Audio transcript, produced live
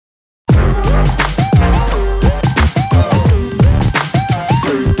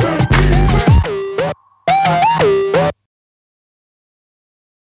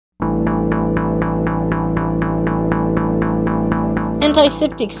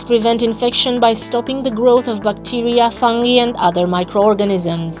Antiseptics prevent infection by stopping the growth of bacteria, fungi, and other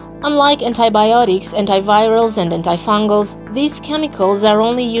microorganisms. Unlike antibiotics, antivirals, and antifungals, these chemicals are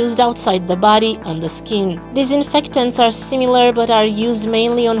only used outside the body, on the skin. Disinfectants are similar but are used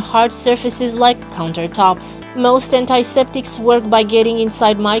mainly on hard surfaces like countertops. Most antiseptics work by getting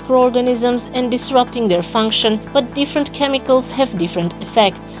inside microorganisms and disrupting their function, but different chemicals have different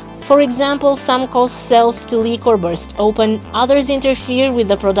effects. For example, some cause cells to leak or burst open, others interfere with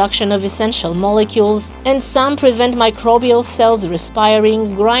the production of essential molecules, and some prevent microbial cells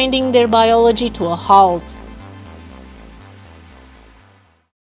respiring, grinding their biology to a halt.